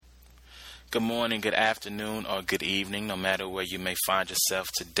Good morning, good afternoon, or good evening, no matter where you may find yourself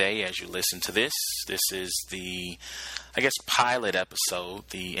today as you listen to this. This is the, pilot episode,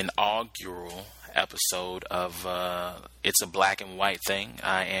 the inaugural episode of It's a Black and White Thing.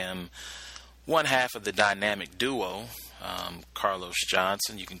 I am one half of the dynamic duo, Carlos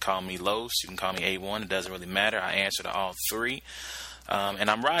Johnson. You can call me Los, you can call me A1, it doesn't really matter. I answer to all three. And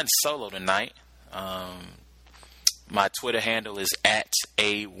I'm riding solo tonight. My Twitter handle is at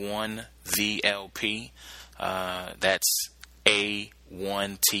A1TheLP. That's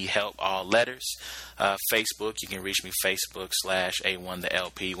A1T Help, all letters. Facebook, you can reach me,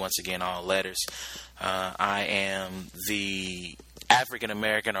 Facebook.com/A1TheLP. Once again, all letters. I am the African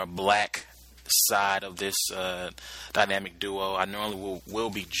American or black side of this dynamic duo. I normally will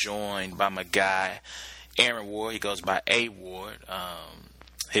be joined by my guy, Aaron Ward. He goes by A Ward.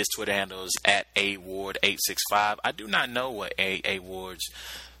 His Twitter handle is at AWard865. I do not know what A Ward's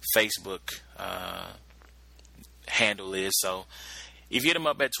Facebook handle is. So if you hit him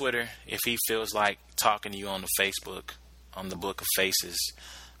up at Twitter, if he feels like talking to you on the Facebook, on the Book of Faces,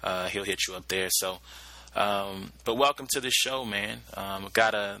 he'll hit you up there. So, but welcome to the show, man. I've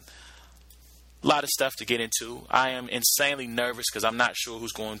got a lot of stuff to get into. I am insanely nervous because I'm not sure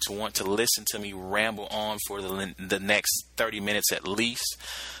who's going to want to listen to me ramble on for the next 30 minutes at least.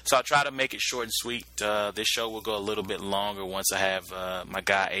 So I'll try to make it short and sweet. This show will go a little bit longer once I have my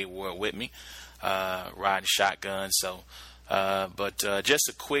guy A Ward with me, riding shotgun. So, but just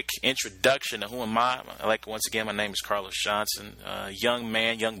a quick introduction to who am I. Once again, my name is Carlos Johnson,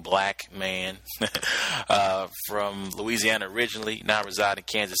 young black man from Louisiana originally, now reside in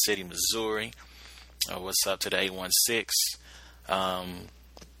Kansas City, Missouri. What's up to the 816?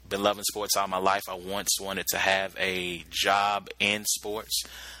 Been loving sports all my life. I once wanted to have a job in sports.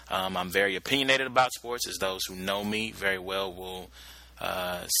 I'm very opinionated about sports, as those who know me very well will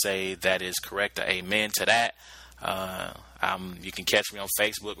say that is correct. Amen to that. You can catch me on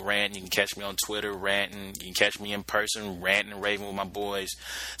Facebook ranting. You can catch me on Twitter ranting. You can catch me in person ranting and raving with my boys.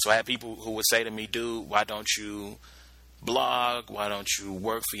 So I have people who would say to me, dude, why don't you blog? Why don't you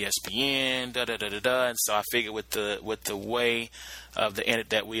work for ESPN? And so I figured with the way of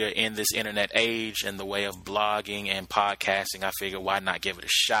that we are in this internet age and the way of blogging and podcasting, I figured why not give it a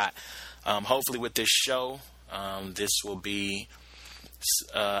shot. Hopefully with this show, this will be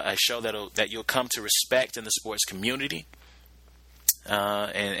a show that you'll come to respect in the sports community,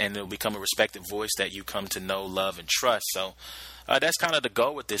 and it'll become a respected voice that you come to know, love, and trust. So that's kind of the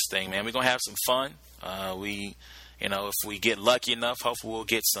goal with this thing, man. We're gonna have some fun. If we get lucky enough, hopefully we'll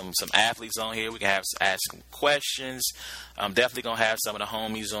get some athletes on here. We can ask some questions. I'm definitely gonna have some of the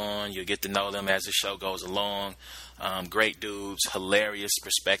homies on. You'll get to know them as the show goes along. Great dudes, hilarious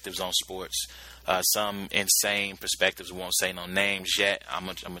perspectives on sports. Some insane perspectives. We won't say no names yet. I'm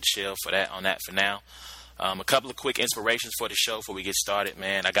gonna chill on that for now. A couple of quick inspirations for the show before we get started,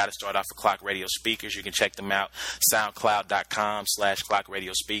 man. I got to start off with Clock Radio Speakers. You can check them out, soundcloud.com/Clock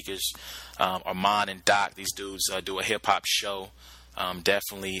Radio Speakers. Armand and Doc, these dudes do a hip-hop show.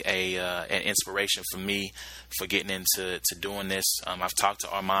 Definitely an inspiration for me for getting into doing this. I've talked to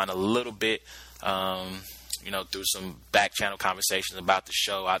Armand a little bit, through some back channel conversations about the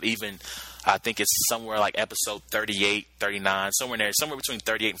show. I think it's somewhere like episode 38, 39, somewhere between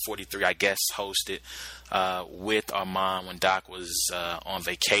 38 and 43, I guess, hosted with Armand when Doc was on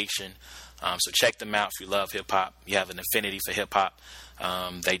vacation. So check them out if you love hip-hop. You have an affinity for hip-hop.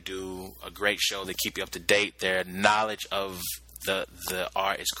 They do a great show. They keep you up to date. Their knowledge of the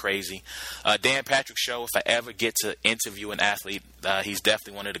art is crazy. Dan Patrick's show, if I ever get to interview an athlete, he's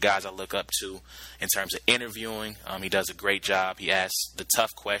definitely one of the guys I look up to in terms of interviewing. He does a great job. He asks the tough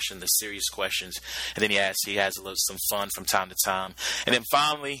questions, the serious questions, and then he has some fun from time to time. And then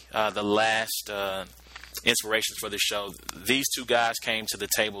finally, the last inspirations for the show. These two guys came to the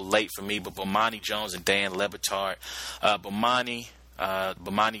table late for me, but Bomani Jones and Dan Le Batard. Bomani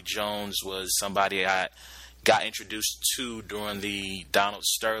Jones was somebody I got introduced to during the Donald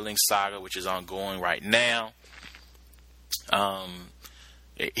Sterling saga, which is ongoing right now.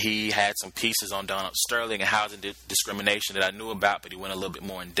 He had some pieces on Donald Sterling and housing discrimination that I knew about, but he went a little bit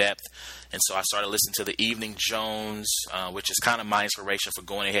more in depth. And so I started listening to the Evening Jones, which is kind of my inspiration for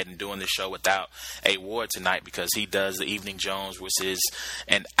going ahead and doing this show without A Ward tonight, because he does the Evening Jones, which is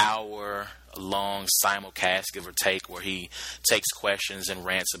an hour-long simulcast, give or take, where he takes questions and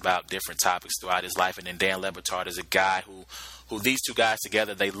rants about different topics throughout his life. And then Dan Le Batard is a guy who these two guys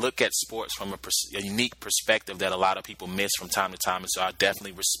together, they look at sports from a unique perspective that a lot of people miss from time to time. And so I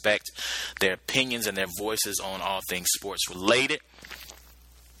definitely respect their opinions and their voices on all things sports related.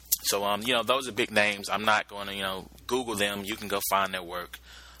 So, those are big names. I'm not going to, Google them. You can go find their work.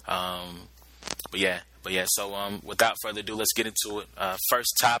 But yeah. So without further ado, let's get into it.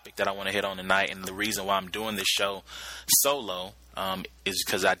 First topic that I want to hit on tonight, and the reason why I'm doing this show solo is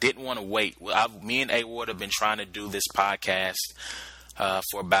because I didn't want to wait. Me and A Ward have been trying to do this podcast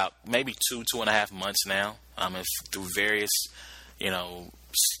for about maybe 2.5 months now. And through various,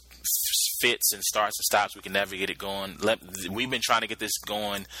 fits and starts and stops, we can never get it going. We've been trying to get this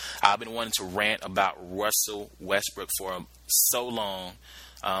going. I've been wanting to rant about Russell Westbrook for so long,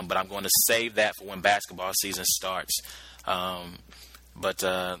 but I'm going to save that for when basketball season starts. So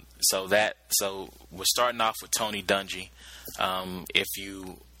we're starting off with Tony Dungy. If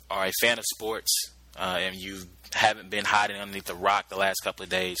you are a fan of sports and you haven't been hiding underneath the rock the last couple of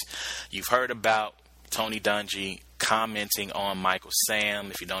days, you've heard about Tony Dungy commenting on Michael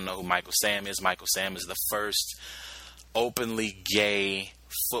Sam. If you don't know who Michael Sam is the first openly gay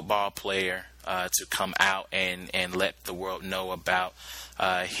football player to come out and let the world know about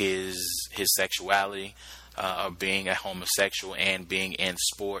his sexuality, or being a homosexual and being in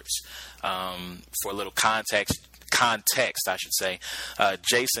sports. For a little context, I should say,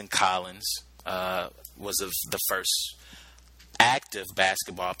 Jason Collins was the first active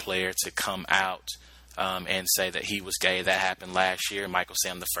basketball player to come out and say that he was gay. That happened last year. Michael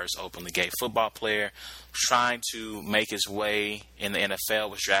Sam, the first openly gay football player, trying to make his way in the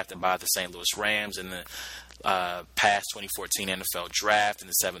NFL, was drafted by the St. Louis Rams in the past 2014 NFL draft in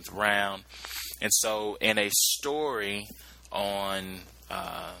the 7th round. And so in a story on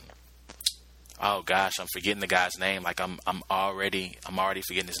I'm forgetting the guy's name. Like I'm already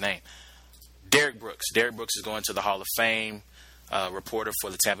forgetting his name. Derrick Brooks. Derrick Brooks is going to the Hall of Fame. Reporter for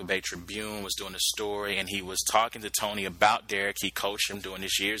the Tampa Bay Tribune was doing a story, and he was talking to Tony about Derrick. He coached him during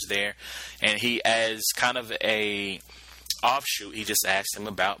his years there, and he, as kind of a offshoot, he just asked him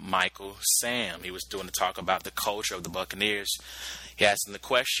about Michael Sam. He was doing a talk about the culture of the Buccaneers. He asked him the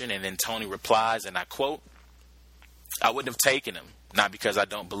question, and then Tony replies, and I quote, "I wouldn't have taken him. Not because I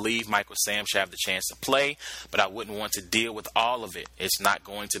don't believe Michael Sam should have the chance to play, but I wouldn't want to deal with all of it. It's not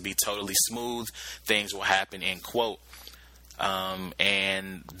going to be totally smooth. Things will happen," end quote.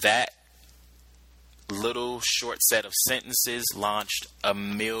 And that little short set of sentences launched a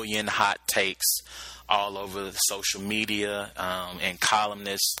million hot takes all over the social media, and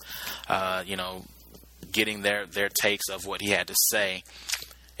columnists, getting their takes of what he had to say.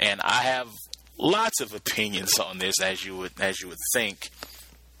 And I have lots of opinions on this, as you would think.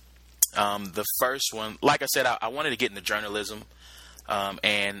 The first one, like I said, I wanted to get into journalism.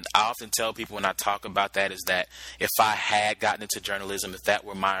 And I often tell people when I talk about that is that if I had gotten into journalism, if that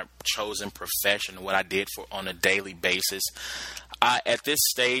were my chosen profession, what I did on a daily basis, at this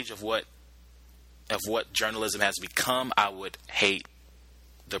stage of what journalism has become, I would hate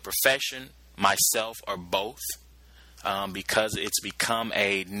the profession, myself, or both, because it's become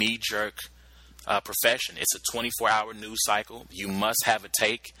a knee-jerk profession. It's a 24-hour news cycle. You must have a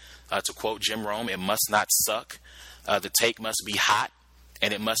take. To quote Jim Rome, it must not suck. The take must be hot,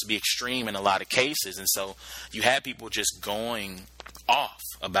 and it must be extreme in a lot of cases. And so you had people just going off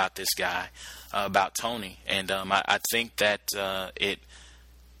about this guy, about Tony. And I think that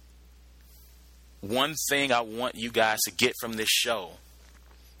one thing I want you guys to get from this show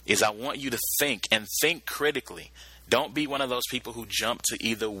is I want you to think critically. Don't be one of those people who jump to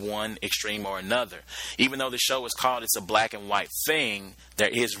either one extreme or another. Even though the show is called It's a Black and White Thing, there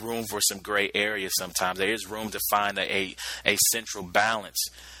is room for some gray areas sometimes. There is room to find a central balance.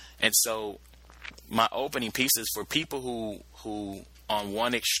 And so my opening piece is for people who on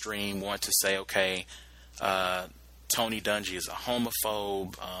one extreme want to say, okay, Tony Dungy is a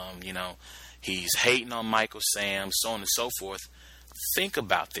homophobe, he's hating on Michael Sam, so on and so forth. Think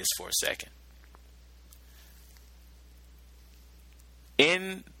about this for a second.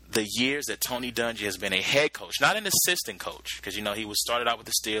 In the years that Tony Dungy has been a head coach, not an assistant coach, because, he was started out with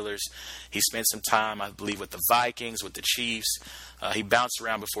the Steelers. He spent some time, I believe, with the Vikings, with the Chiefs. He bounced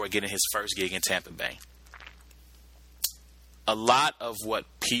around before getting his first gig in Tampa Bay. A lot of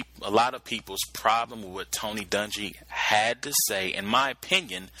people's problem with what Tony Dungy had to say, in my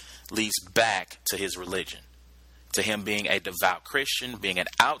opinion, leads back to his religion, to him being a devout Christian, being an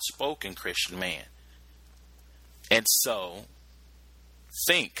outspoken Christian man. And so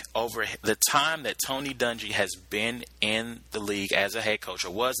think over the time that Tony Dungy has been in the league as a head coach,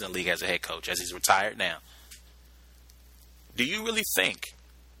 or was in the league as a head coach, as he's retired now. Do you really think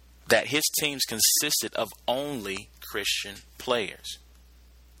that his teams consisted of only Christian players?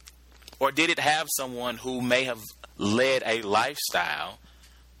 Or did it have someone who may have led a lifestyle,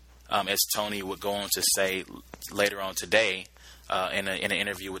 as Tony would go on to say later on today in an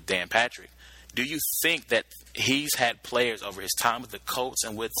interview with Dan Patrick? Do you think that he's had players over his time with the Colts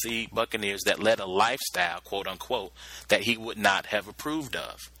and with the Buccaneers that led a lifestyle, quote unquote, that he would not have approved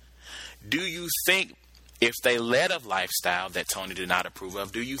of? Do you think if they led a lifestyle that Tony did not approve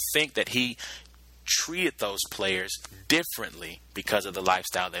of, do you think that he treated those players differently because of the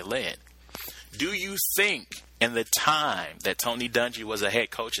lifestyle they led? Do you think in the time that Tony Dungy was a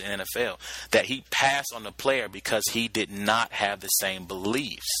head coach in the NFL that he passed on the player because he did not have the same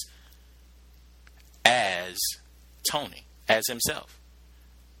beliefs as Tony, as himself?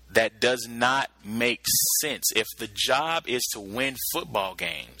 That does not make sense. If the job is to win football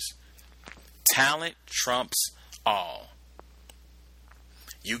games, talent trumps all.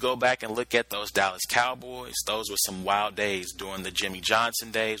 You go back and look at those Dallas Cowboys. Those were some wild days during the Jimmy Johnson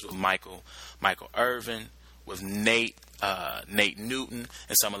days with Michael Irvin, with Nate Newton,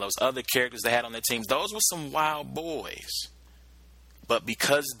 and some of those other characters they had on their team. Those were some wild boys. But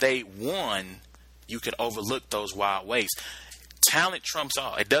because they won, you can overlook those wild ways. Talent trumps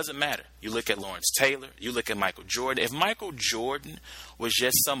all. It doesn't matter. You look at Lawrence Taylor. You look at Michael Jordan. If Michael Jordan was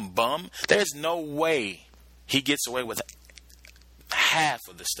just some bum, there's no way he gets away with half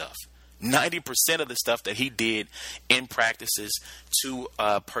of the stuff. 90% of the stuff that he did in practices to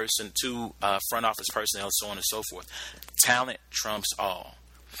front office personnel, so on and so forth. Talent trumps all.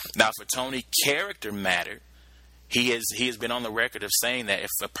 Now, for Tony, character mattered. He has been on the record of saying that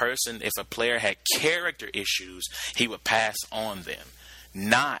if a player had character issues, he would pass on them.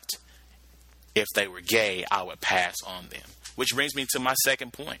 Not if they were gay, I would pass on them. Which brings me to my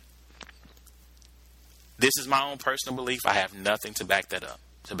second point. This is my own personal belief. I have nothing to back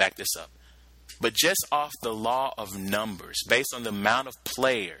this up. But just off the law of numbers, based on the amount of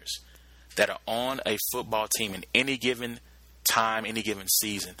players that are on a football team in any given time, any given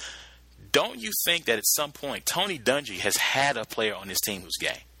season, don't you think that at some point Tony Dungy has had a player on his team who's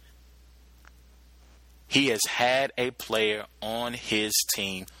gay? He has had a player on his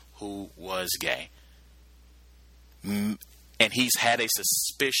team who was gay. And he's had a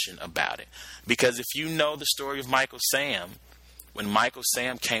suspicion about it. Because if you know the story of Michael Sam, when Michael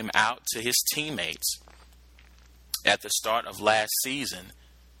Sam came out to his teammates at the start of last season,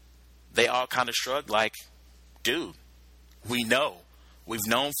 they all kind of shrugged like, dude, we know. We've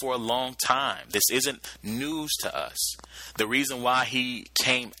known for a long time. This isn't news to us. The reason why he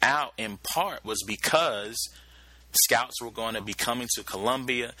came out in part was because scouts were going to be coming to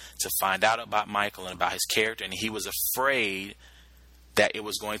Columbia to find out about Michael and about his character, and he was afraid that it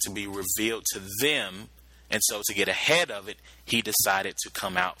was going to be revealed to them. And so to get ahead of it, he decided to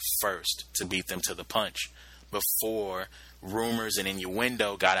come out first to beat them to the punch before rumors and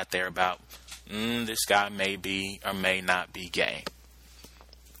innuendo got out there about this guy may be or may not be gay.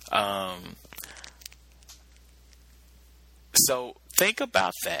 So think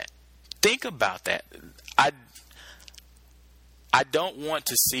about that. Think about that. I don't want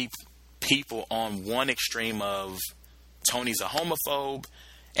to see people on one extreme of Tony's a homophobe,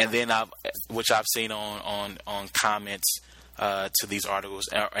 and then which I've seen on comments to these articles,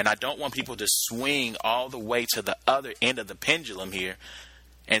 and I don't want people to swing all the way to the other end of the pendulum here,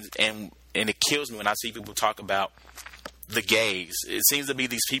 and it kills me when I see people talk about the gays. It seems to be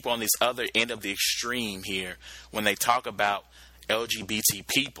these people on this other end of the extreme here. When they talk about LGBT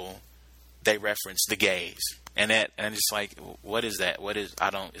people, they reference the gays. And it's like, what is that?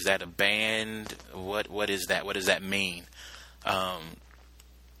 Is that a band? What is that? What does that mean?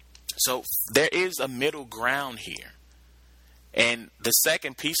 So there is a middle ground here. And the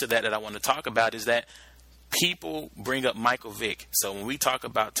second piece of that I want to talk about is that people bring up Michael Vick. So when we talk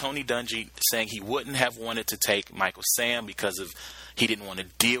about Tony Dungy saying he wouldn't have wanted to take Michael Sam because he didn't want to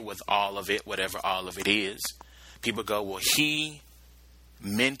deal with all of it, whatever all of it is, people go, well, he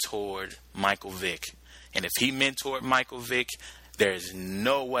mentored Michael Vick. And if he mentored Michael Vick, there is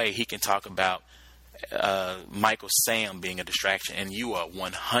no way he can talk about Michael Sam being a distraction. And you are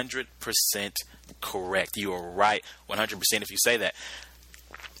 100% correct. You are right 100% if you say that.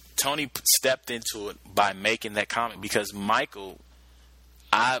 Tony stepped into it by making that comment because Michael,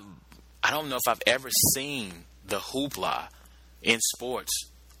 I don't know if I've ever seen the hoopla in sports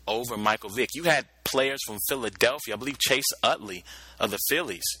over Michael Vick. You had players from Philadelphia, I believe Chase Utley of the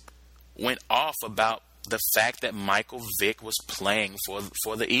Phillies, went off about the fact that Michael Vick was playing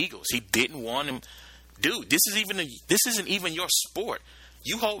for the Eagles. He didn't want him. Dude, this isn't even your sport.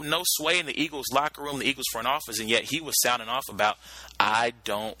 You hold no sway in the Eagles locker room, the Eagles front office, and yet he was sounding off about, I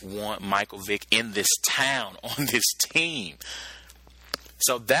don't want Michael Vick in this town on this team.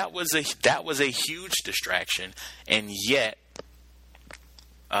 So that was a huge distraction, and yet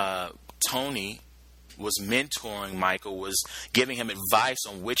Tony was mentoring Michael, was giving him advice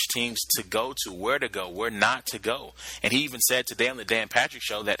on which teams to go to, where not to go. And he even said today on the Dan Patrick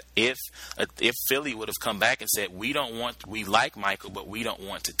Show that if Philly would have come back and said, we like Michael, but we don't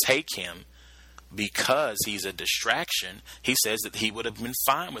want to take him because he's a distraction, he says that he would have been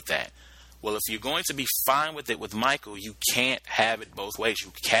fine with that. Well, if you're going to be fine with it with Michael, you can't have it both ways.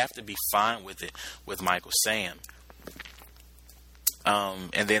 You have to be fine with it with Michael Sam.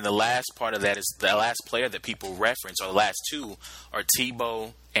 And then the last part of that is the last player that people reference, or the last two, are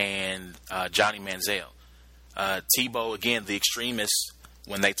Tebow and Johnny Manziel. Tebow, again, the extremists,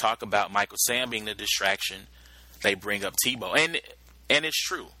 when they talk about Michael Sam being the distraction, they bring up Tebow, and it's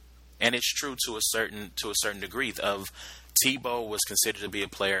true, to a certain degree. Tebow was considered to be a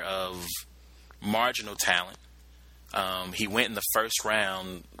player of marginal talent. He went in the first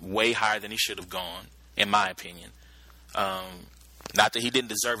round way higher than he should have gone, in my opinion. Not that he didn't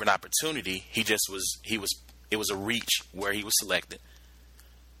deserve an opportunity. It was a reach where he was selected.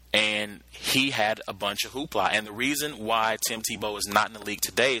 And he had a bunch of hoopla. And the reason why Tim Tebow is not in the league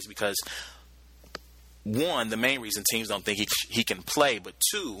today is because, one, the main reason teams don't think he can play, but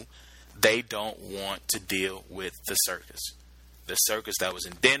two, they don't want to deal with the circus. The circus that was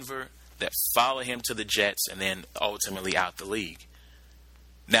in Denver, that followed him to the Jets, and then ultimately out the league.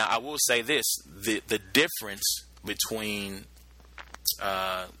 Now, I will say this. The difference between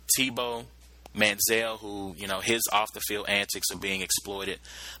Tebow, Manziel, who, his off-the-field antics are being exploited.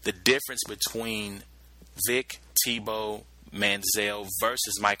 The difference between Vic, Tebow, Manziel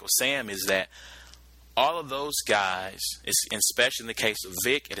versus Michael Sam is that all of those guys, especially in the case of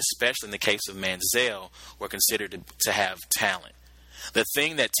Vic and especially in the case of Manziel, were considered to have talent. The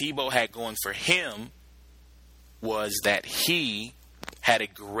thing that Tebow had going for him was that he had a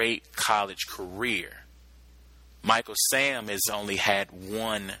great college career. Michael Sam has only had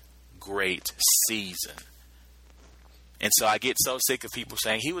one great season. And so I get so sick of people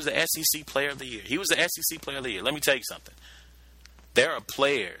saying he was the SEC Player of the Year. He was the SEC Player of the Year. Let me tell you something. There are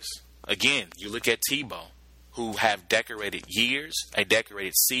players, again, you look at Tebow, who have decorated years, a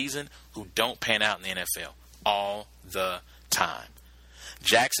decorated season, who don't pan out in the NFL all the time.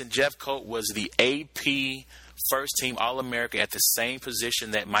 Jackson Jeffcoat was the AP first-team All-America at the same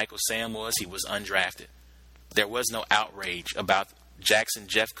position that Michael Sam was. He was undrafted. There was no outrage about Jackson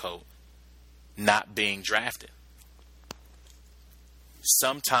Jeffcoat not being drafted.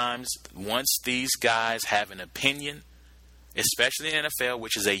 Sometimes, once these guys have an opinion, especially in the NFL,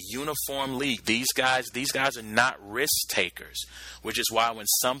 which is a uniform league, these guys are not risk takers, which is why when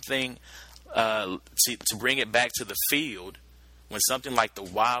something, to bring it back to the field, when something like the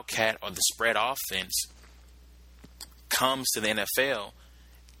Wildcat or the spread offense comes to the NFL,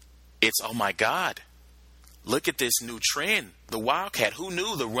 it's, oh my God, look at this new trend. The Wildcat. Who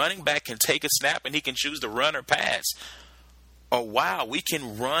knew the running back can take a snap and he can choose to run or pass? Or wow, we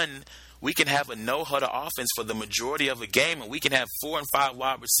can run. We can have a no-huddle offense for the majority of a game, and we can have 4 and 5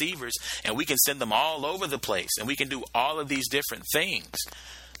 wide receivers, and we can send them all over the place, and we can do all of these different things.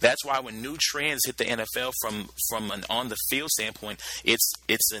 That's why when new trends hit the NFL from an on-the-field standpoint,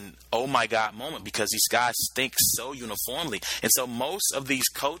 it's an oh my God moment, because these guys think so uniformly. And so most of these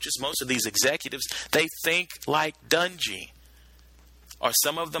coaches, most of these executives, they think like Dungy. Are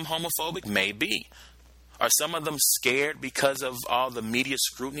some of them homophobic? Maybe. Are some of them scared because of all the media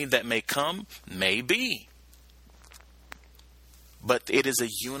scrutiny that may come? Maybe. But it is a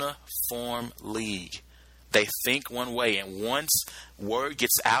uniform league. They think one way, and once word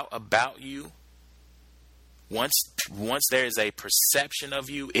gets out about you, once there is a perception of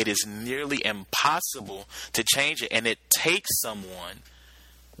you, it is nearly impossible to change it. And it takes someone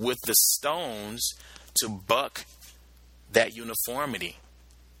with the stones to buck that uniformity.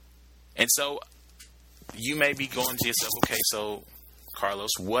 And so you may be going to yourself, okay, so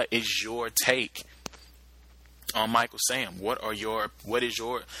Carlos, what is your take on Michael Sam? What is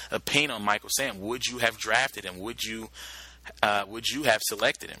your opinion on Michael Sam? Would you have drafted him? Would you have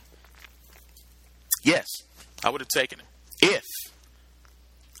selected him? Yes, I would have taken him if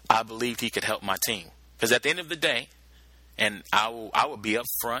I believed he could help my team. Because at the end of the day, and I will be up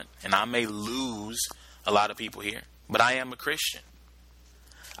front, and I may lose a lot of people here, but I am a Christian.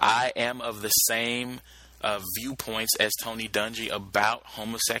 I am of the same viewpoints as Tony Dungy about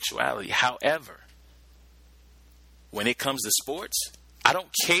homosexuality. However, when it comes to sports, I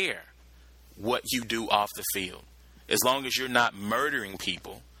don't care what you do off the field, as long as you're not murdering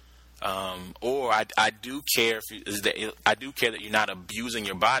people. Or I do care that you're not abusing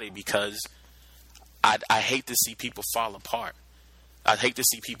your body, because I hate to see people fall apart. I hate to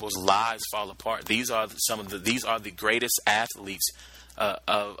see people's lives fall apart. These are the greatest athletes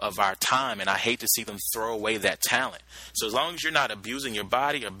of our time, and I hate to see them throw away that talent. So as long as you're not abusing your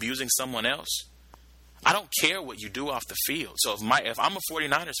body, abusing someone else, I don't care what you do off the field. So if I'm a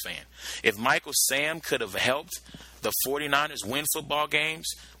 49ers fan, if Michael Sam could have helped the 49ers win football games,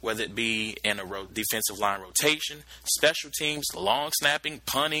 whether it be in a defensive line rotation, special teams, long snapping,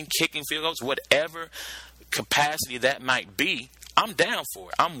 punting, kicking field goals, whatever capacity that might be, I'm down for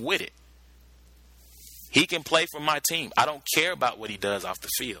it. I'm with it. He can play for my team. I don't care about what he does off the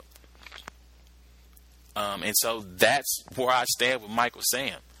field. And so that's where I stand with Michael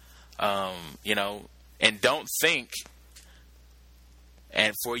Sam. And don't think,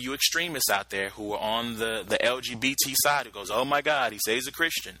 and for you extremists out there who are on the LGBT side who goes, oh my God, he says he's a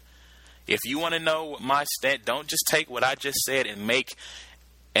Christian. If you want to know what my stand, don't just take what I just said and make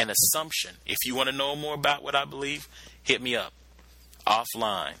an assumption. If you want to know more about what I believe, hit me up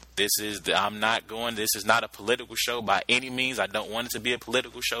offline. This is not a political show by any means. I don't want it to be a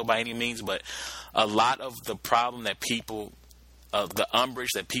political show by any means, but a lot of the problem that the umbrage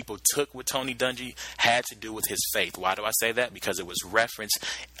that people took with Tony Dungy had to do with his faith. Why do I say that? Because it was referenced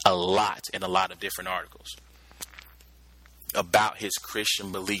a lot in a lot of different articles about his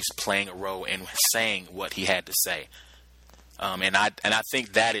Christian beliefs playing a role in saying what he had to say. And I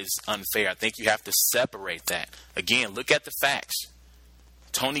think that is unfair. I think you have to separate that. Again, look at the facts.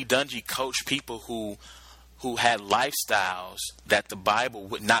 Tony Dungy coached people who had lifestyles that the Bible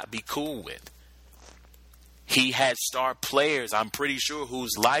would not be cool with. He had star players, I'm pretty sure,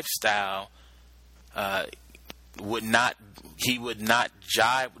 whose lifestyle would not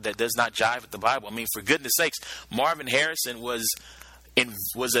jive, that does not jive with the Bible. I mean, for goodness sakes, Marvin Harrison was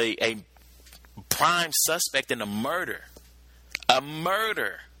a prime suspect in a murder,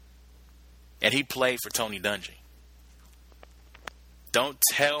 and he played for Tony Dungy. Don't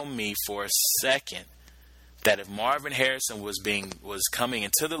tell me for a second that if Marvin Harrison was coming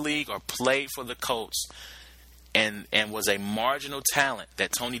into the league or played for the Colts and was a marginal talent,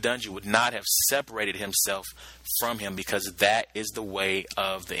 that Tony Dungy would not have separated himself from him, because that is the way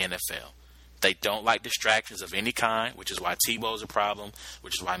of the NFL. They don't like distractions of any kind, which is why Tebow is a problem,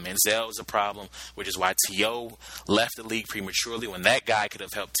 which is why Menzel is a problem, which is why T.O. left the league prematurely when that guy could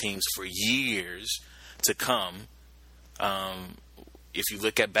have helped teams for years to come. If you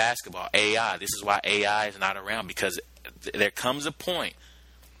look at basketball, AI, this is why AI is not around, because there comes a point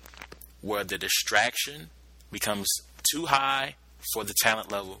where the distraction becomes too high for the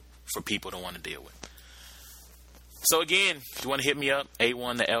talent level for people to want to deal with. So again, if you want to hit me up,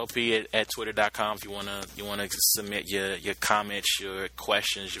 A1TheLP at Twitter.com. If you want to submit your comments, your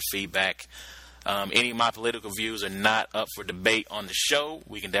questions, your feedback. Any of my political views are not up for debate on the show.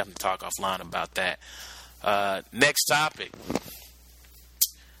 We can definitely talk offline about that. Next topic.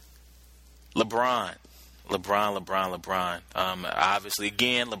 LeBron. Obviously,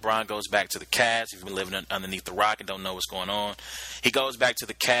 again, LeBron goes back to the Cavs. If you've been living underneath the rock and don't know what's going on, he goes back to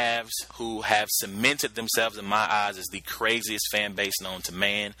the Cavs, who have cemented themselves, in my eyes, as the craziest fan base known to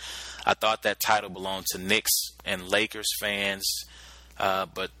man. I thought that title belonged to Knicks and Lakers fans,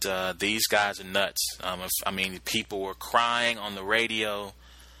 but these guys are nuts. People were crying on the radio.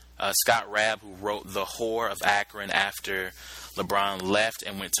 Scott Rabb, who wrote The Whore of Akron after LeBron left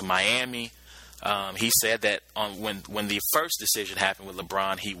and went to Miami, he said that when the first decision happened with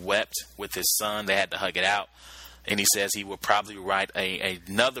LeBron, he wept with his son. They had to hug it out. And he says he will probably write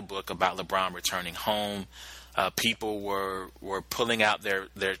another book about LeBron returning home. People were pulling out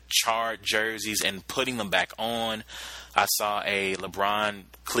their charred jerseys and putting them back on. I saw a LeBron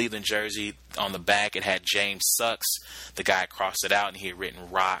Cleveland jersey. On the back, it had James Sucks. The guy crossed it out, and he had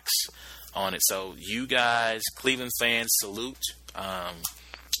written Rocks on it. So you guys, Cleveland fans, salute.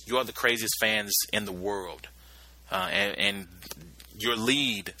 You are the craziest fans in the world. And your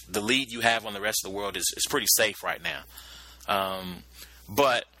lead, the lead you have on the rest of the world is pretty safe right now.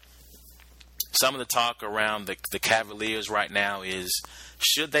 But some of the talk around the Cavaliers right now is,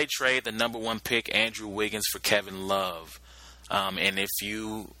 should they trade the number 1 pick, Andrew Wiggins, for Kevin Love? And if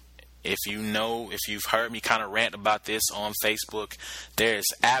you've heard me kind of rant about this on Facebook, there is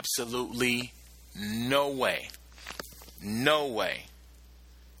absolutely no way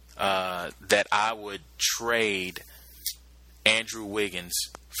that I would trade Andrew Wiggins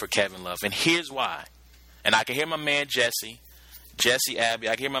for Kevin Love. And here's why. And I can hear my man Jesse Abbey.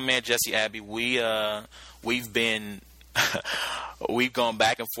 I can hear my man Jesse Abbey. We've gone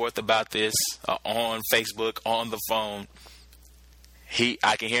back and forth about this on Facebook, on the phone.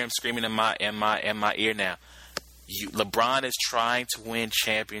 I can hear him screaming in my ear now. LeBron is trying to win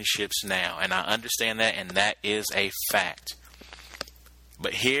championships now, and I understand that, and that is a fact.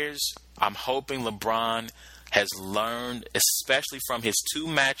 But I'm hoping LeBron has learned, especially from his 2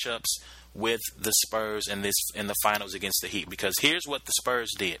 matchups with the Spurs in the finals against the Heat. Because here's what the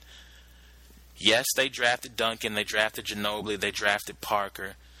Spurs did. Yes, they drafted Duncan, they drafted Ginobili, they drafted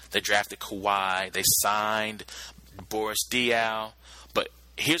Parker, they drafted Kawhi, they signed Boris Diaw. But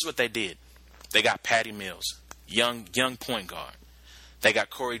here's what they did. They got Patty Mills, young point guard. They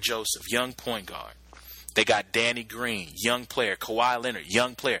got Corey Joseph, young point guard. They got Danny Green, young player. Kawhi Leonard,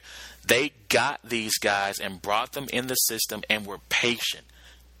 young player. They got these guys and brought them in the system and were patient.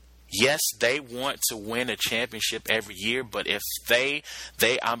 Yes, they want to win a championship every year, but if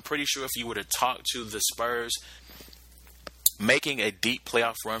I'm pretty sure if you were to talk to the Spurs, making a deep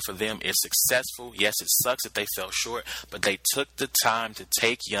playoff run for them is successful. Yes, it sucks that they fell short, but they took the time to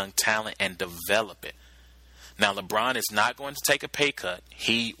take young talent and develop it. Now, LeBron is not going to take a pay cut.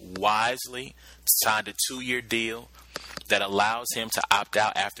 He wisely signed a 2-year deal that allows him to opt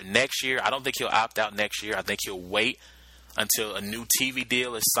out after next year. I don't think he'll opt out next year. I think he'll wait until a new TV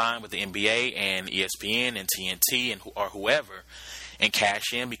deal is signed with the NBA and ESPN and TNT or whoever and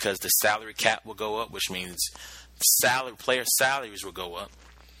cash in, because the salary cap will go up, which means player salaries will go up.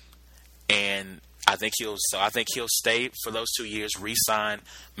 And I think he'll stay for those 2 years, re-sign,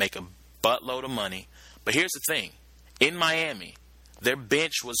 make a buttload of money. But here's the thing. In Miami, their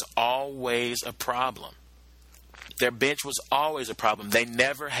bench was always a problem. They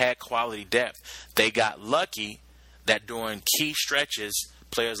never had quality depth. They got lucky that during key stretches,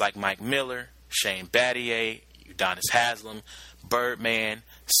 players like Mike Miller, Shane Battier, Udonis Haslem, Birdman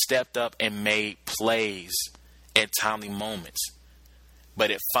stepped up and made plays at timely moments. But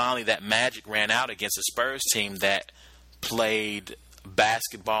that magic ran out against a Spurs team that played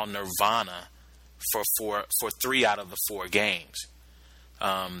basketball nirvana for 3 out of the 4 games.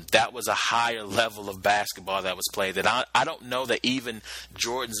 That was a higher level of basketball that was played that I don't know that even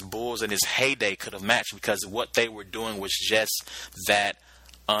Jordan's Bulls in his heyday could have matched, because what they were doing was just that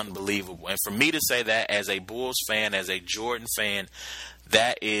unbelievable. And for me to say that as a Bulls fan, as a Jordan fan,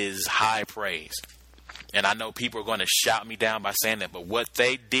 that is high praise. And I know people are going to shout me down by saying that, but what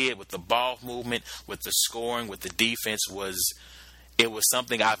they did with the ball movement, with the scoring, with the defense was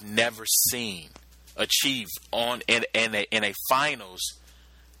something I've never seen achieved in a finals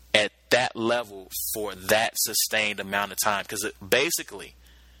at that level for that sustained amount of time. Because basically,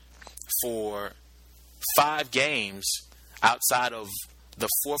 for 5 games outside of the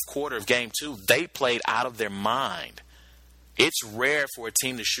fourth quarter of game 2, they played out of their mind. It's rare for a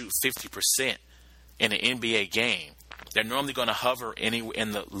team to shoot 50% in an NBA game. They're normally going to hover in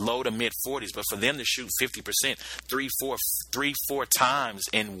the low to mid 40s, but for them to shoot 50% 3-4 times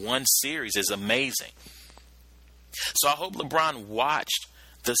in one series is amazing. So I hope LeBron watched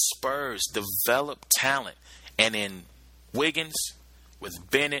the Spurs develop talent, and in Wiggins, with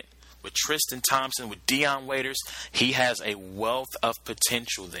Bennett, with Tristan Thompson, with Dion Waiters, he has a wealth of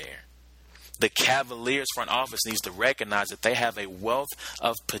potential there. The Cavaliers front office needs to recognize that they have a wealth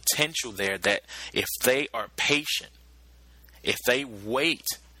of potential there, that if they are patient, if they wait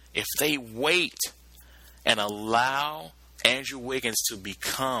and allow Andrew Wiggins to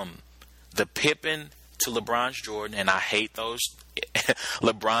become the Pippen to LeBron's Jordan, and I hate those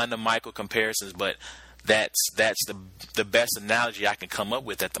LeBron to Michael comparisons, but that's the best analogy I can come up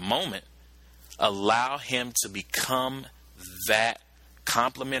with at the moment. Allow him to become that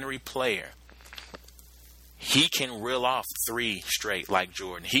complementary player. He can reel off 3 straight like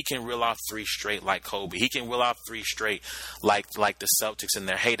Jordan. He can reel off 3 straight like Kobe. He can reel off 3 straight like the Celtics in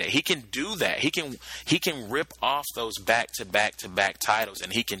their heyday. He can do that. He can rip off those back-to-back titles,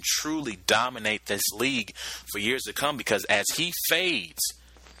 and he can truly dominate this league for years to come, because as he fades,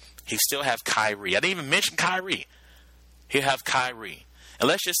 he still have Kyrie. I didn't even mention Kyrie. He'll have Kyrie. And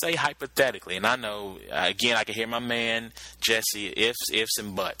let's just say hypothetically, and I know, again, I can hear my man Jesse, ifs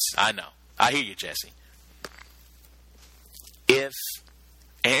and buts. I know. I hear you, Jesse. If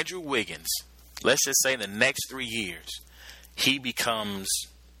Andrew Wiggins, let's just say in the next 3 years, he becomes,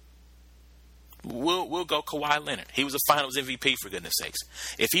 we'll go Kawhi Leonard. He was a Finals MVP, for goodness sakes.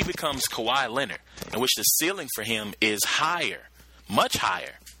 If he becomes Kawhi Leonard, in which the ceiling for him is higher, much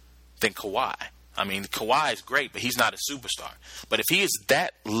higher than Kawhi. I mean, Kawhi is great, but he's not a superstar. But if he is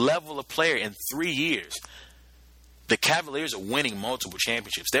that level of player in 3 years, the Cavaliers are winning multiple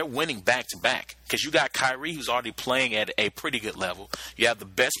championships. They're winning back-to-back, because you got Kyrie, who's already playing at a pretty good level. You have the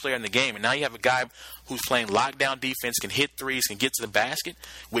best player in the game, and now you have a guy who's playing lockdown defense, can hit threes, can get to the basket,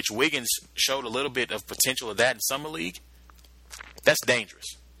 which Wiggins showed a little bit of potential of that in Summer League. That's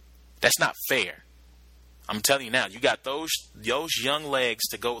dangerous. That's not fair. I'm telling you now, you got those young legs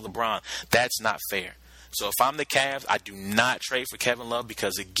to go with LeBron. That's not fair. So if I'm the Cavs, I do not trade for Kevin Love,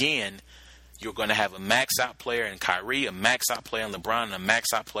 because, again, You're going to have a max out player in Kyrie, a max out player in LeBron, and a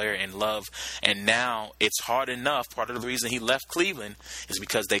max out player in Love. And now it's hard enough. Part of the reason he left Cleveland is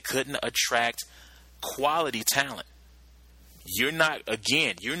because they couldn't attract quality talent. You're not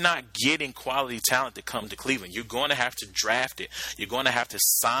getting quality talent to come to Cleveland. You're going to have to draft it. You're going to have to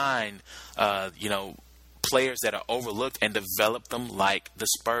sign, players that are overlooked and develop them like the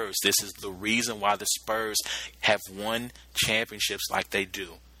Spurs. This is the reason why the Spurs have won championships like they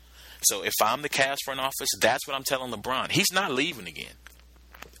do. So if I'm the Cavs front office, that's what I'm telling LeBron. He's not leaving again.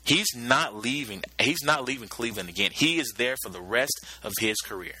 He's not leaving Cleveland again. He is there for the rest of his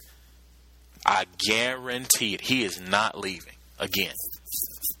career. I guarantee it. He is not leaving again.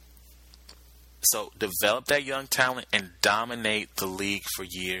 So develop that young talent and dominate the league for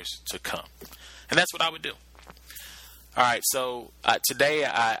years to come. And that's what I would do. All right, so today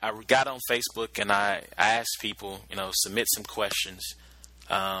I got on Facebook and I asked people, submit some questions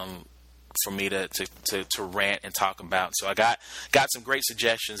for me to rant and talk about. So I got some great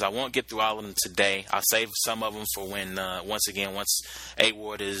suggestions. I won't get through all of them today. I'll save some of them for when once A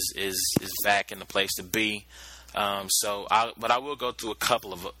Ward is back in the place to be. But I will go through a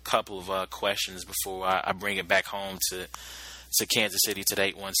couple of questions before I bring it back home to Kansas City to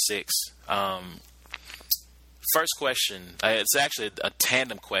 816. First question, it's actually a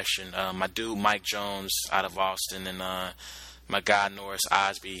tandem question. My dude Mike Jones out of Austin and my guy Norris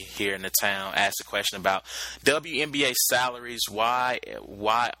Osby here in the town asked a question about WNBA salaries. Why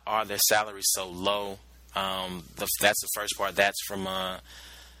are their salaries so low? That's the first part. That's from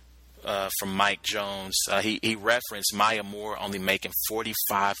Mike Jones. He referenced Maya Moore only making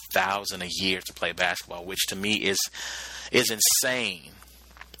 $45,000 a year to play basketball, which to me is insane.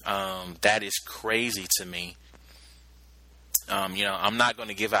 That is crazy to me. I'm not going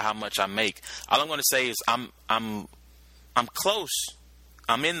to give out how much I make. All I'm going to say is I'm close.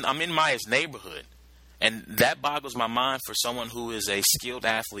 I'm in Maya's neighborhood, and that boggles my mind for someone who is a skilled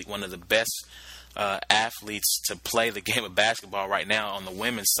athlete, one of the best athletes to play the game of basketball right now on the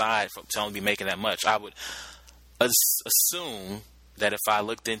women's side, to only be making that much. I would assume that if I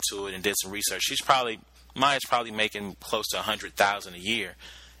looked into it and did some research, Maya's probably making close to $100,000 a year,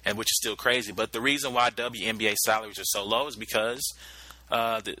 and which is still crazy. But the reason why WNBA salaries are so low is because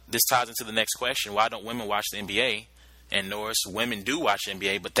this ties into the next question: why don't women watch the NBA? And Norris, women do watch the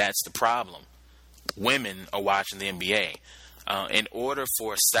NBA, but that's the problem. Women are watching the NBA. In order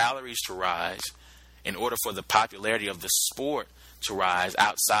for salaries to rise, in order for the popularity of the sport to rise,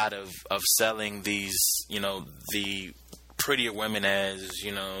 outside of selling these, the prettier women as,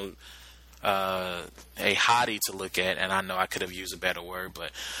 a hottie to look at, and I know I could have used a better word,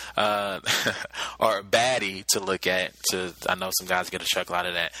 but or a baddie to look at. I know some guys get a chuckle out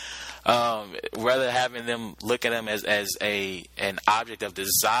of that. Rather having them look at them as an object of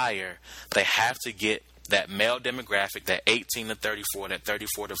desire, they have to get that male demographic, that 18 to 34, that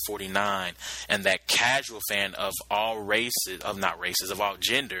 34 to 49, and that casual fan of all of all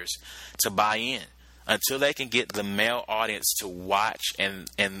genders to buy in. Until they can get the male audience to watch and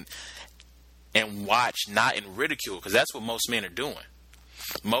watch, not in ridicule, because that's what most men are doing.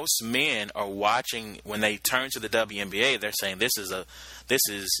 Most men are watching when they turn to the WNBA. They're saying this is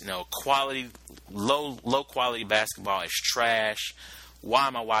quality, low quality basketball. It's trash. Why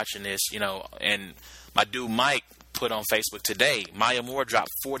am I watching this? And my dude Mike put on Facebook today, Maya Moore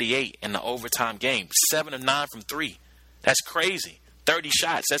dropped 48 in the overtime game, 7 of 9 from 3. That's crazy. 30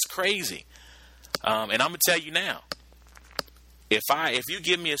 shots. That's crazy. And I'm gonna tell you now, if you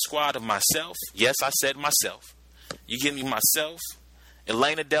give me a squad of myself, yes, I said myself. You give me myself,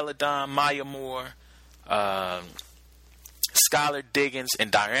 Elena Delle Donne, Maya Moore, Skylar Diggins,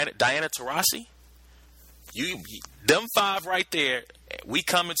 and Diana Taurasi. Them 5 right there. We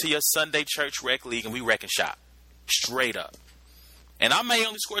come into your Sunday church rec league and we wreck and shop, straight up. And I may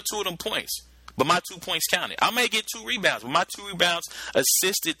only score 2 of them points, but my 2 points counted. I may get 2 rebounds, but my 2 rebounds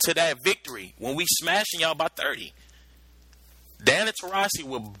assisted to that victory when we smashing y'all by 30. Diana Taurasi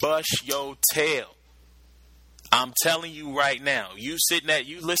will bust your tail. I'm telling you right now. You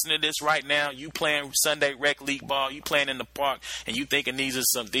listening to this right now. You playing Sunday rec league ball. You playing in the park, and you thinking these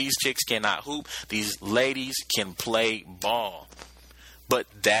chicks cannot hoop. These ladies can play ball. But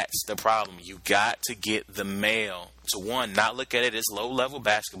that's the problem. You got to get the male to, one, not look at it as low level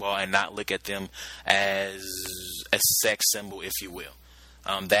basketball and not look at them as a sex symbol, if you will.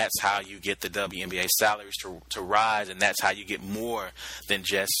 That's how you get the WNBA salaries to rise, and that's how you get more than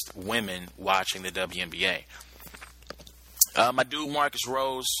just women watching the WNBA. My dude Marcus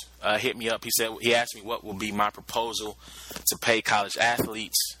Rose hit me up. He asked me what will be my proposal to pay college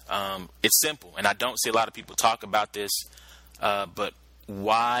athletes. It's simple, and I don't see a lot of people talk about this, but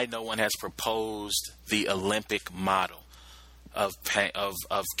why no one has proposed the Olympic model of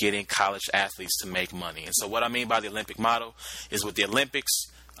getting college athletes to make money. And so what I mean by the Olympic model is with the Olympics,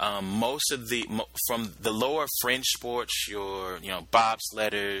 most of from the lower fringe sports, your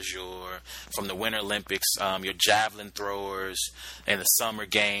bobsledders, from the Winter Olympics, your javelin throwers and the summer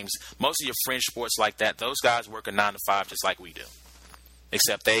games, most of your fringe sports like that, those guys work a 9 to 5 just like we do,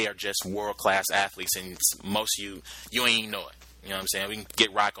 except they are just world class athletes, and most of you ain't even know it. You know what I'm saying? We can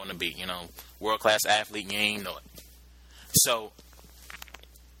get rock on the beat, world class athlete, you ain't know it. So,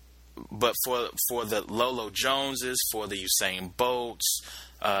 but for the Lolo Joneses, for the Usain Bolts,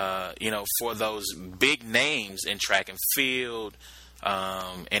 for those big names in track and field,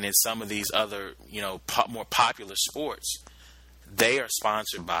 and in some of these other, more popular sports, they are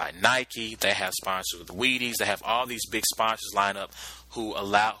sponsored by Nike. They have sponsors with Wheaties. They have all these big sponsors lined up who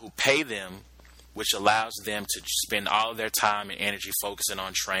pay them, which allows them to spend all of their time and energy focusing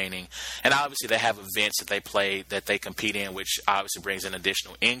on training. And obviously they have events that they compete in, which obviously brings in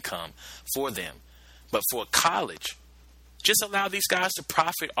additional income for them. But for college, just allow these guys to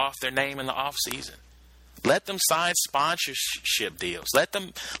profit off their name in the off season. Let them sign sponsorship deals. Let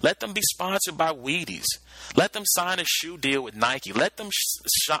them be sponsored by Wheaties. Let them sign a shoe deal with Nike. Let them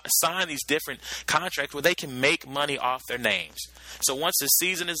sign these different contracts where they can make money off their names. So once the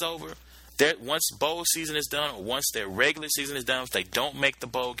season is over, once bowl season is done, or once their regular season is done, if they don't make the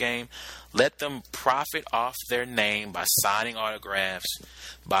bowl game, let them profit off their name by signing autographs,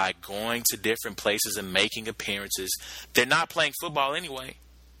 by going to different places and making appearances. They're not playing football anyway.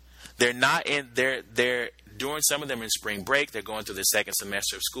 They're not in. They're doing some of them in spring break. They're going through the second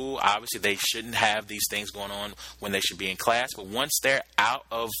semester of school. Obviously, they shouldn't have these things going on when they should be in class. But once they're out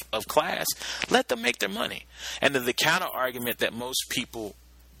of class, let them make their money. And the counter argument that most people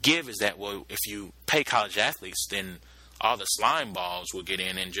give is that, well, if you pay college athletes, then all the slime balls will get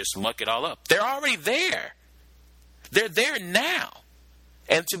in and just muck it all up. They're already there. They're there now.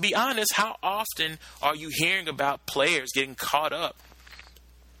 And to be honest, how often are you hearing about players getting caught up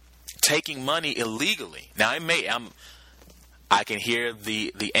taking money illegally? Now, I can hear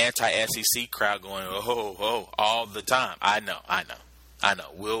the anti-SEC crowd going, oh, all the time. I know.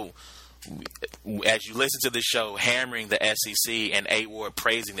 As you listen to the show, hammering the SEC and A. Ward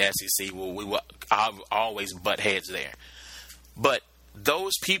praising the SEC, we will always butt heads there. But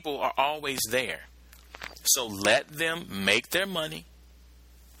those people are always there. So let them make their money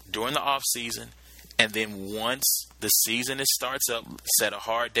during the off season, and then once the season starts up, set a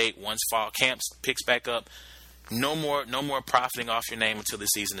hard date. Once fall camp picks back up, no more profiting off your name until the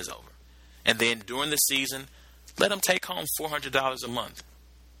season is over. And then during the season, let them take home $400 a month.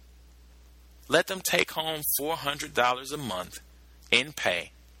 Let them take home $400 a month in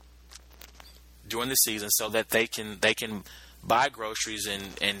pay during the season, so that they can buy groceries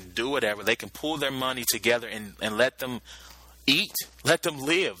and do whatever. They can pull their money together and let them eat, let them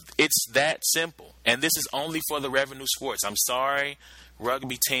live. It's that simple. And this is only for the revenue sports. I'm sorry,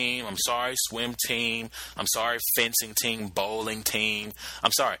 rugby team. I'm sorry, swim team. I'm sorry, fencing team, bowling team.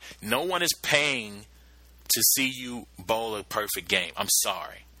 I'm sorry. No one is paying to see you bowl a perfect game. I'm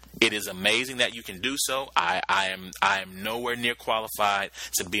sorry. It is amazing that you can do so. I am nowhere near qualified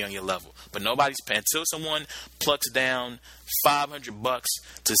to be on your level. But nobody's paying until someone plucks down $500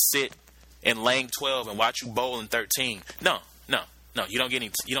 to sit in lane 12 and watch you bowl in 13. No. You don't get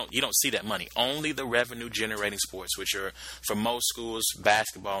any. You don't see that money. Only the revenue generating sports, which are for most schools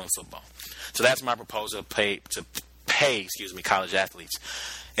basketball and football. So that's my proposal to pay college athletes.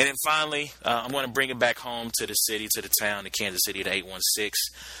 And then finally, I'm going to bring it back home to the city, to the town, to Kansas City, to 816,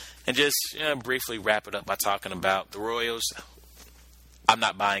 and just briefly wrap it up by talking about the Royals. I'm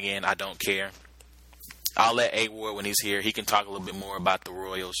not buying in. I don't care. I'll let A. Ward, when he's here, he can talk a little bit more about the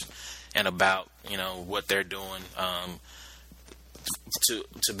Royals and about what they're doing.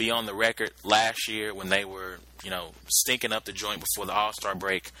 To be on the record, last year when they were stinking up the joint before the All-Star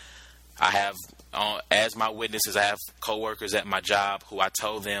break, I have, as my witnesses, I have coworkers at my job who I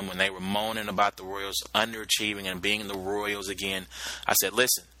told them when they were moaning about the Royals underachieving and being the Royals again, I said,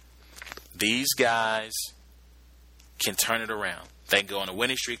 listen, these guys can turn it around. They go on a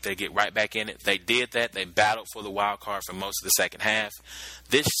winning streak. They get right back in it. They did that. They battled for the wild card for most of the second half.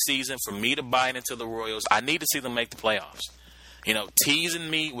 This season, for me to buy into the Royals, I need to see them make the playoffs. Teasing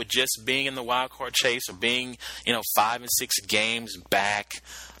me with just being in the wild card chase or being, 5 and 6 games back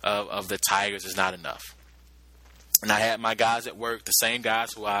of the Tigers is not enough. And I had my guys at work, the same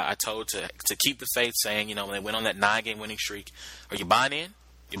guys who I told to keep the faith, saying, when they went on that 9-game winning streak, are you buying in?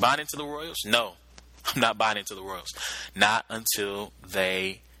 You buying into the Royals? No, I'm not buying into the Royals. Not until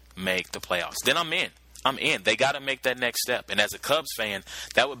they make the playoffs. Then I'm in. I'm in. They got to make that next step. And as a Cubs fan,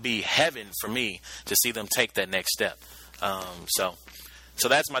 that would be heaven for me to see them take that next step. So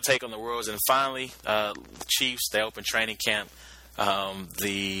that's my take on the Royals. And finally, Chiefs, they opened training camp.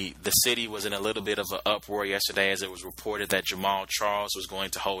 The city was in a little bit of an uproar yesterday as it was reported that Jamal Charles was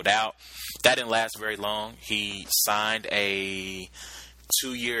going to hold out. That didn't last very long. He signed a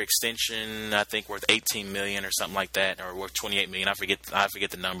 2-year extension, I think worth $18 million or something like that, or worth $28 million. I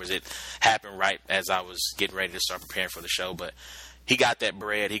forget the numbers. It happened right as I was getting ready to start preparing for the show. But he got that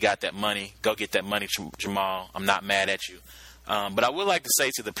bread. He got that money. Go get that money, Jamal. I'm not mad at you. But I would like to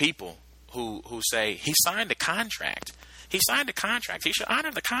say to the people who say he signed a contract. He signed a contract. He should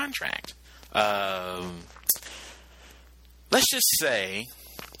honor the contract. Let's just say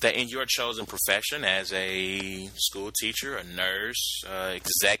that in your chosen profession as a school teacher, a nurse,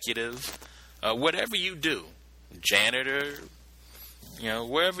 executive, whatever you do, janitor,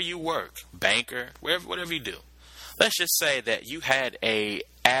 wherever you work, banker, whatever you do, let's just say that you had a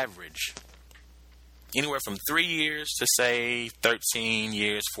average anywhere from 3 years to say 13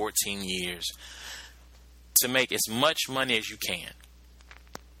 years, 14 years to make as much money as you can.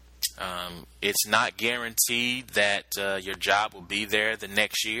 It's not guaranteed that your job will be there the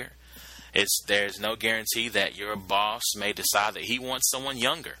next year. There's no guarantee that your boss may decide that he wants someone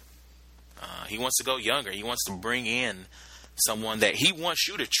younger. He wants to go younger. He wants to bring in someone that he wants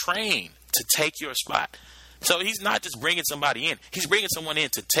you to train to take your spot. So he's not just bringing somebody in. He's bringing someone in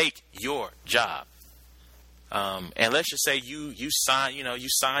to take your job. And let's just say you sign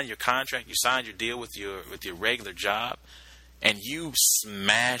your contract, you signed your deal with your regular job, and you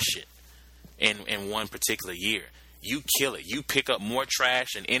smash it in one particular year. You kill it. You pick up more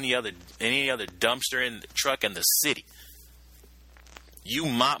trash than any other dumpster in the truck in the city. You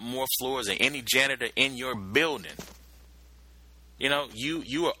mop more floors than any janitor in your building.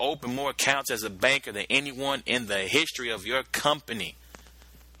 You are open more accounts as a banker than anyone in the history of your company.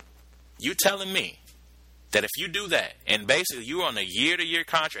 You telling me that if you do that, and basically you're on a year-to-year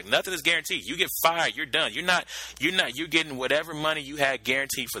contract, nothing is guaranteed. You get fired, you're done. You're getting whatever money you had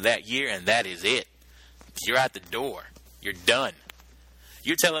guaranteed for that year, and that is it. You're out the door. You're done.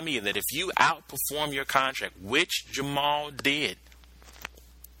 You're telling me that if you outperform your contract, which Jamal did,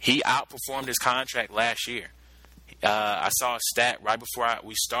 he outperformed his contract last year. I saw a stat right before I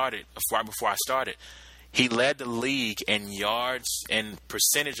started. He led the league in yards and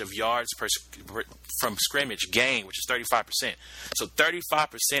percentage of yards from scrimmage gain, which is 35%. So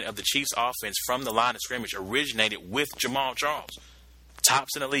 35% of the Chiefs' offense from the line of scrimmage originated with Jamal Charles.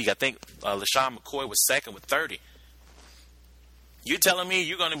 Tops in the league. I think LaShawn McCoy was second with 30. You're telling me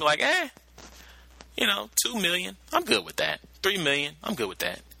you're going to be like, $2 million, I'm good with that. $3 million, I'm good with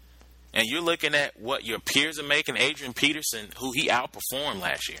that. And you're looking at what your peers are making. Adrian Peterson, who he outperformed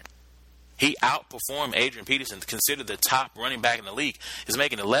last year. He outperformed Adrian Peterson, considered the top running back in the league, is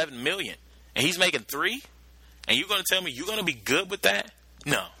making $11 million. And he's making $3 million? And you're going to tell me you're going to be good with that?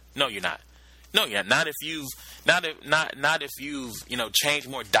 No, you're not. No, you're not. Not if you've changed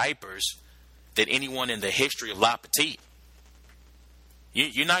more diapers than anyone in the history of La Petite.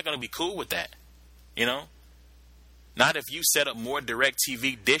 You're not going to be cool with that. Not if you set up more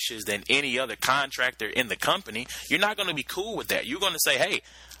DirecTV dishes than any other contractor in the company. You're not going to be cool with that. You're going to say, hey,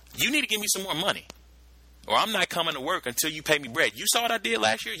 you need to give me some more money, or I'm not coming to work until you pay me bread. You saw what I did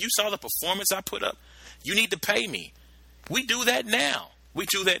last year? You saw the performance I put up? You need to pay me. We do that now.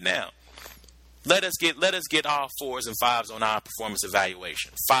 Let us get all 4s and 5s on our performance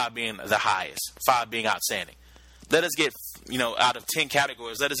evaluation. 5 being the highest, 5 being outstanding. Let us get, out of 10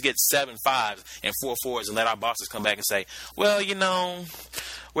 categories, let us get 7 5s and 4 4s and let our bosses come back and say, well,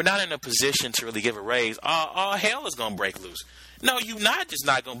 we're not in a position to really give a raise. All hell is going to break loose. No, you're not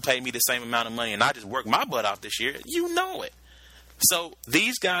going to pay me the same amount of money and I just work my butt off this year. You know it. So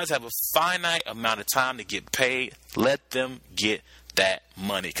these guys have a finite amount of time to get paid. Let them get that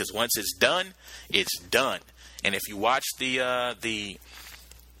money, because once it's done, it's done. And if you watch the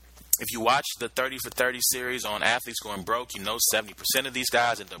 30 for 30 series on athletes going broke, 70% of these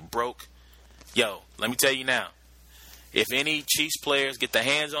guys end up broke. Yo, let me tell you now, if any Chiefs players get their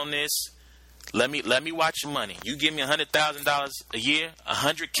hands on this, let me watch your money. You give me $100,000 a year,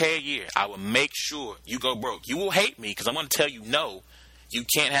 $100K a year, I will make sure you go broke. You will hate me because I'm going to tell you, no, you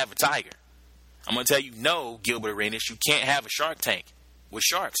can't have a tiger. I'm going to tell you, no, Gilbert Arenas, you can't have a Shark Tank with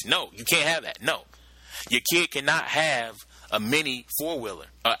sharks. No, you can't have that. No. Your kid cannot have a mini four-wheeler,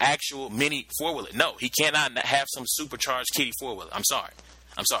 an actual mini four-wheeler. No, he cannot have some supercharged kiddie four-wheeler. I'm sorry.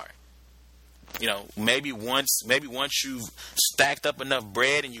 Maybe once you've stacked up enough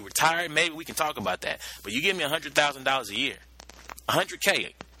bread and you retire, maybe we can talk about that. But you give me $100,000 a year,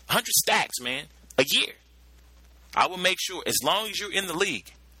 $100K, 100 stacks, man. a year. I will make sure, as long as you're in the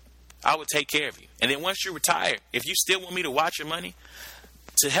league, I will take care of you. And then once you retire, if you still want me to watch your money,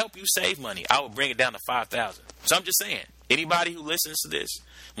 to help you save money, I will bring it down to $5,000. So I'm just saying, anybody who listens to this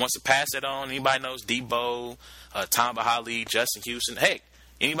wants to pass it on. Anybody knows Debo, Tom Bahali, Justin Houston. Heck,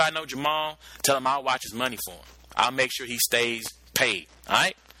 anybody know Jamal? Tell him I'll watch his money for him. I'll make sure he stays paid. All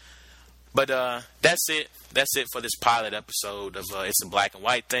right. But that's it. That's it for this pilot episode of It's a Black and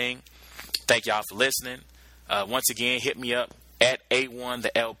White Thing. Thank y'all for listening. Once again, hit me up at A1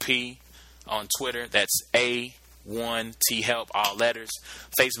 the LP on Twitter. That's A1T Help, all letters.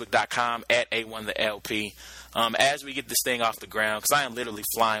 Facebook.com at A1 the LP. As we get this thing off the ground, because I am literally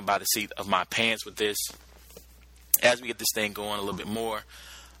flying by the seat of my pants with this. As we get this thing going a little bit more,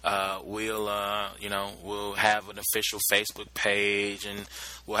 we'll have an official Facebook page, and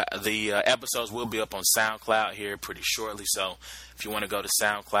the episodes will be up on SoundCloud here pretty shortly. So if you want to go to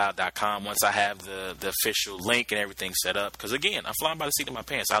SoundCloud.com, once I have the official link and everything set up, because again, I'm flying by the seat of my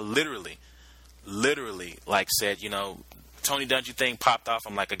pants. I literally like said, Tony Dungy thing popped off.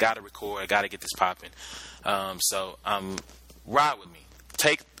 I'm like, I got to record. I got to get this popping. So ride with me.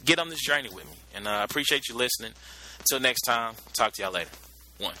 Get on this journey with me. And I appreciate you listening. Until next time, talk to y'all later.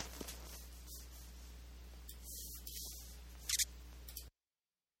 1.